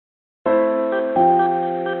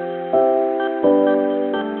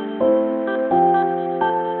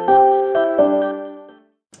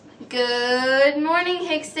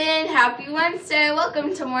Hickson. Happy Wednesday.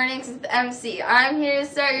 Welcome to Mornings with MC. I'm here to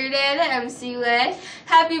start your day the MC way.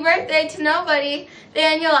 Happy birthday to nobody. The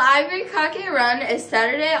annual Ivory Crockett Run is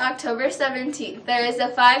Saturday, October 17th. There is a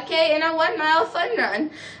 5K and a 1 mile fun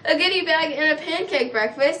run. A goodie bag and a pancake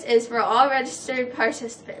breakfast is for all registered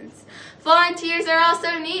participants. Volunteers are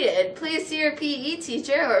also needed. Please see your PE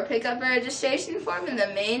teacher or pick up a registration form in the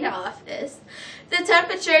main office. The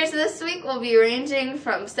temperatures this week will be ranging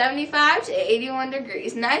from 75 to 81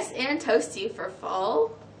 degrees. Nice and toasty for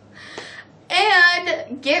fall.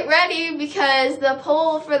 And get ready because the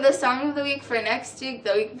poll for the song of the week for next week,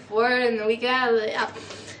 the week before, and the week after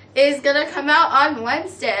is going to come out on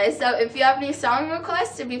Wednesday. So if you have any song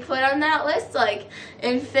requests to be put on that list, like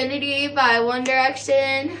Infinity by One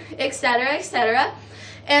Direction, etc., etc.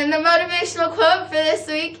 And the motivational quote for this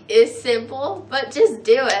week is simple, but just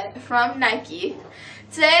do it, from Nike.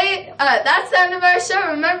 Today, that's the end of our show.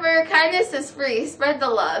 Remember, kindness is free. Spread the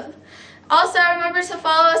love. Also, remember to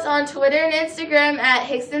follow us on Twitter and Instagram at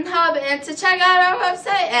Hickson Hub and to check out our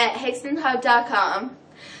website at hicksonhub.com.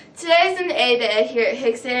 Today's an A day here at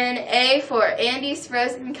Hickson. A for Andy's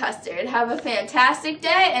Frozen Custard. Have a fantastic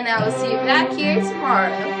day, and I will see you back here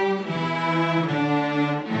tomorrow.